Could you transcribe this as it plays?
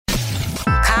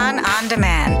Khan On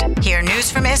Demand. Hear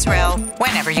news from Israel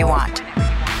whenever you want.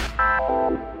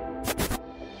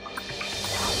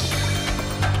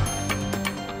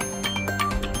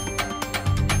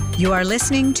 You are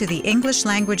listening to the English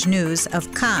language news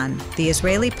of Khan, the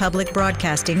Israeli Public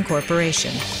Broadcasting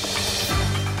Corporation.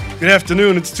 Good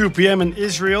afternoon. It's 2 p.m. in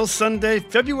Israel, Sunday,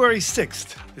 February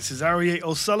 6th. This is Aryeh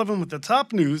O'Sullivan with the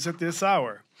top news at this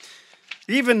hour.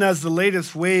 Even as the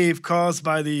latest wave caused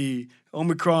by the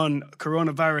Omicron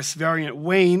coronavirus variant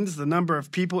wanes, the number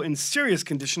of people in serious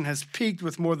condition has peaked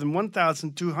with more than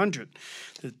 1,200.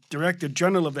 The Director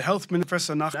General of the Health Ministry,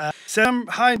 Professor Naftali, said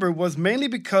high was mainly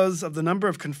because of the number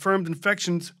of confirmed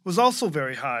infections was also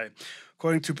very high.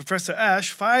 According to Professor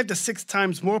Ash, 5 to 6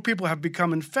 times more people have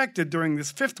become infected during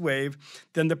this fifth wave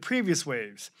than the previous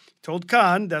waves. He told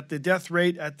Khan that the death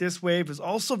rate at this wave is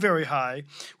also very high,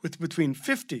 with between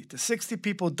 50 to 60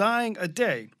 people dying a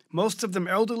day, most of them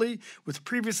elderly with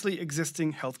previously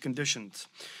existing health conditions.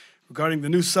 Regarding the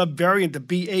new subvariant, the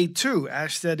BA2,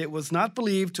 Ash said it was not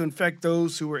believed to infect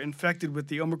those who were infected with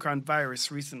the Omicron virus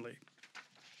recently.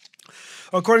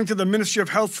 According to the Ministry of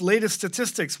Health's latest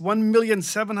statistics,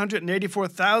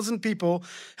 1,784,000 people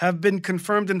have been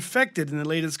confirmed infected in the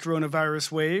latest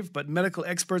coronavirus wave, but medical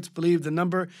experts believe the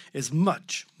number is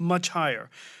much, much higher.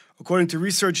 According to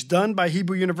research done by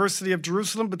Hebrew University of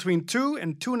Jerusalem, between 2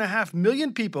 and 2.5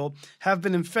 million people have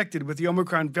been infected with the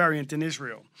Omicron variant in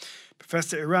Israel.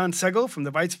 Professor Iran Segal from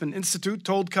the Weizmann Institute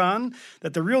told Khan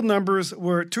that the real numbers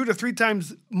were 2 to 3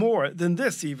 times more than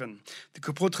this even. The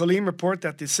Kupot Cholim report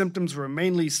that the symptoms were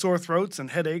mainly sore throats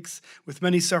and headaches, with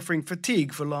many suffering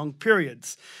fatigue for long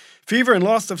periods. Fever and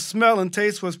loss of smell and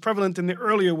taste was prevalent in the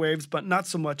earlier waves, but not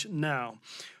so much now.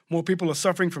 More people are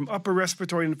suffering from upper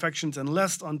respiratory infections and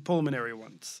less on pulmonary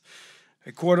ones.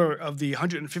 A quarter of the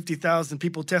 150,000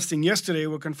 people testing yesterday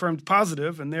were confirmed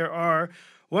positive, and there are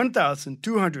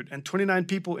 1,229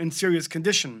 people in serious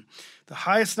condition, the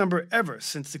highest number ever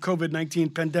since the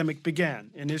COVID-19 pandemic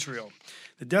began in Israel.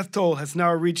 The death toll has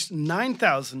now reached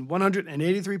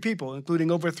 9,183 people, including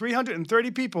over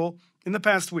 330 people in the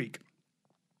past week.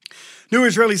 New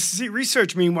Israeli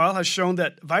research, meanwhile, has shown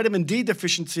that vitamin D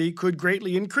deficiency could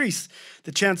greatly increase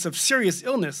the chance of serious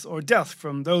illness or death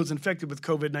from those infected with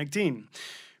COVID-19.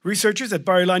 Researchers at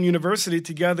Bar-Ilan University,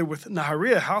 together with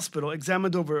Nahariya Hospital,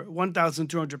 examined over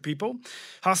 1,200 people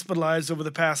hospitalized over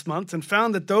the past month and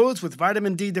found that those with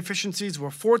vitamin D deficiencies were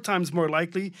 4 times more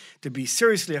likely to be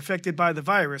seriously affected by the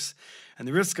virus, and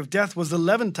the risk of death was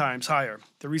 11 times higher,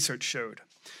 the research showed.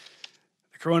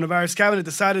 The Coronavirus Cabinet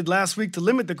decided last week to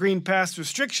limit the Green Pass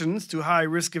restrictions to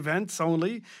high-risk events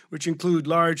only, which include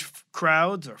large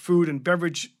crowds or food and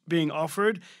beverage being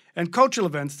offered, and cultural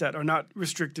events that are not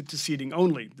restricted to seating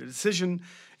only. The decision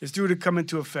is due to come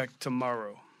into effect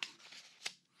tomorrow.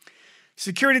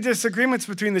 Security disagreements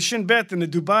between the Shin Bet and the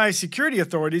Dubai security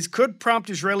authorities could prompt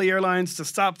Israeli airlines to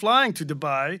stop flying to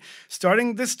Dubai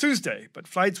starting this Tuesday, but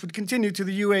flights would continue to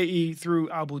the UAE through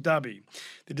Abu Dhabi.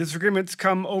 The disagreements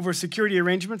come over security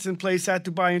arrangements in place at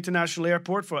Dubai International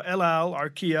Airport for El Al,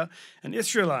 Arkia, and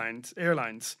Israel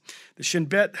Airlines. The Shin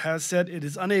Bet has said it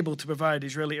is unable to provide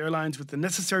Israeli airlines with the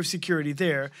necessary security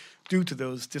there due to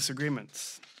those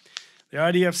disagreements. The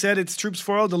IDF said its troops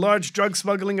foiled a large drug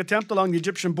smuggling attempt along the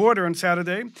Egyptian border on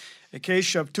Saturday. A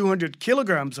cache of 200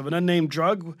 kilograms of an unnamed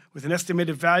drug with an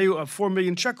estimated value of 4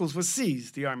 million shekels was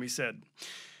seized, the army said.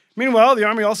 Meanwhile, the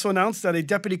army also announced that a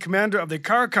deputy commander of the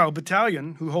Karakal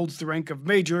battalion, who holds the rank of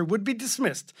major, would be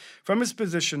dismissed from his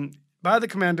position by the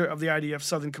commander of the IDF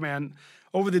Southern Command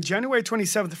over the January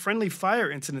 27th friendly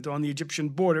fire incident on the Egyptian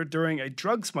border during a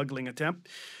drug smuggling attempt,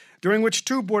 during which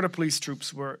 2 border police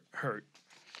troops were hurt.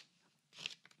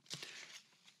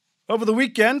 Over the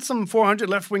weekend, some 400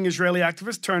 left-wing Israeli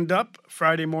activists turned up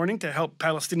Friday morning to help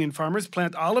Palestinian farmers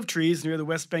plant olive trees near the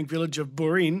West Bank village of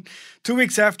Burin, 2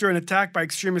 weeks after an attack by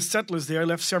extremist settlers there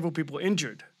left several people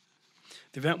injured.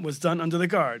 The event was done under the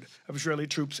guard of Israeli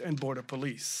troops and border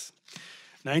police.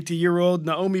 90-year-old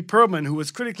Naomi Perlman, who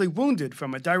was critically wounded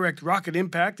from a direct rocket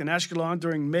impact in Ashkelon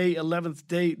during May's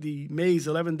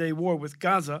 11-day war with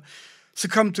Gaza,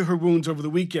 succumbed to her wounds over the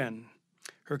weekend.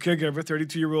 Her caregiver,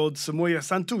 32-year-old Samoya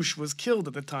Santush, was killed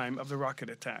at the time of the rocket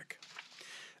attack.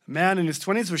 A man in his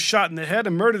 20s was shot in the head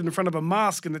and murdered in front of a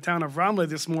mosque in the town of Ramleh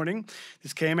this morning.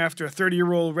 This came after a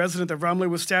 30-year-old resident of Ramleh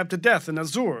was stabbed to death in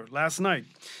Azur last night.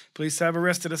 Police have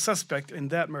arrested a suspect in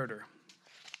that murder.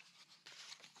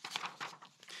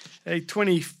 A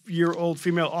 20-year-old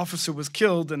female officer was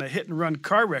killed in a hit-and-run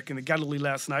car wreck in the Galilee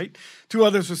last night. 2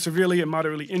 others were severely and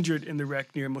moderately injured in the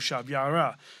wreck near Moshav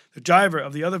Ya'ara. The driver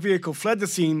of the other vehicle fled the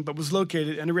scene but was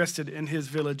located and arrested in his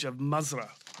village of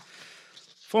Mazra.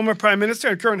 Former Prime Minister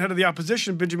and current head of the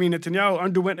opposition, Benjamin Netanyahu,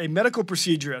 underwent a medical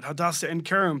procedure at Hadassah in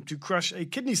Kerem to crush a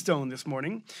kidney stone this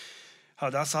morning.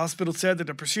 Hadassah Hospital said that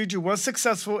the procedure was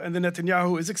successful and that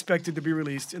Netanyahu is expected to be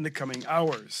released in the coming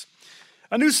hours.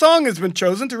 A new song has been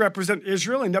chosen to represent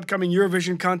Israel in the upcoming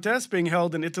Eurovision contest being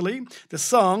held in Italy. The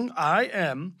song, I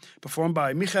Am, performed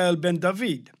by Michael Ben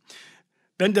David.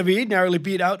 Ben David narrowly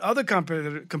beat out other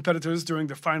competitors during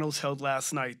the finals held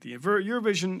last night. The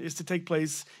Eurovision is to take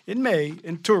place in May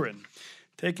in Turin.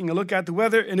 Taking a look at the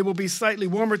weather, and it will be slightly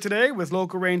warmer today with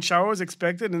local rain showers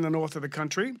expected in the north of the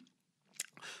country.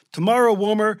 Tomorrow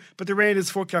warmer, but the rain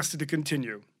is forecasted to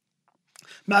continue.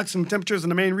 Maximum temperatures in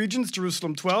the main regions: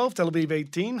 Jerusalem 12, Tel Aviv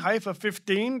 18, Haifa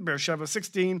 15, Beersheba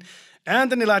 16,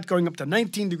 and in Eilat going up to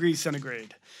 19 degrees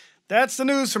centigrade. That's the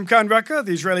news from Kan Reka,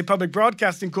 the Israeli Public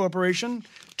Broadcasting Corporation.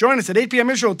 Join us at 8 p.m.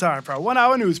 Israel time for our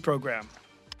one-hour news program.